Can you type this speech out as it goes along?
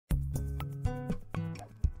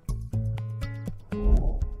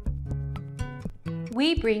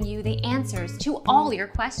We bring you the answers to all your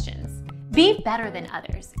questions. Be better than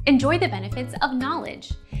others. Enjoy the benefits of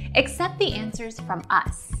knowledge. Accept the answers from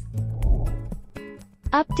us.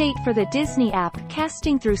 Update for the Disney app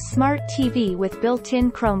casting through smart TV with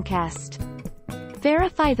built-in Chromecast.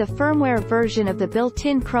 Verify the firmware version of the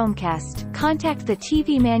built-in Chromecast. Contact the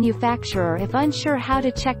TV manufacturer if unsure how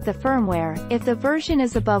to check the firmware. If the version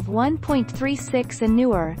is above 1.36 and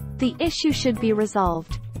newer, the issue should be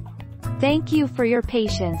resolved. Thank you for your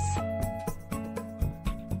patience.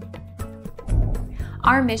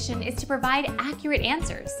 Our mission is to provide accurate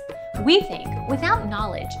answers. We think without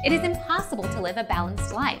knowledge, it is impossible to live a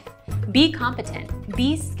balanced life. Be competent,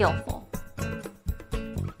 be skillful.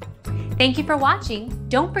 Thank you for watching.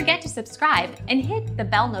 Don't forget to subscribe and hit the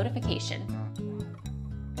bell notification.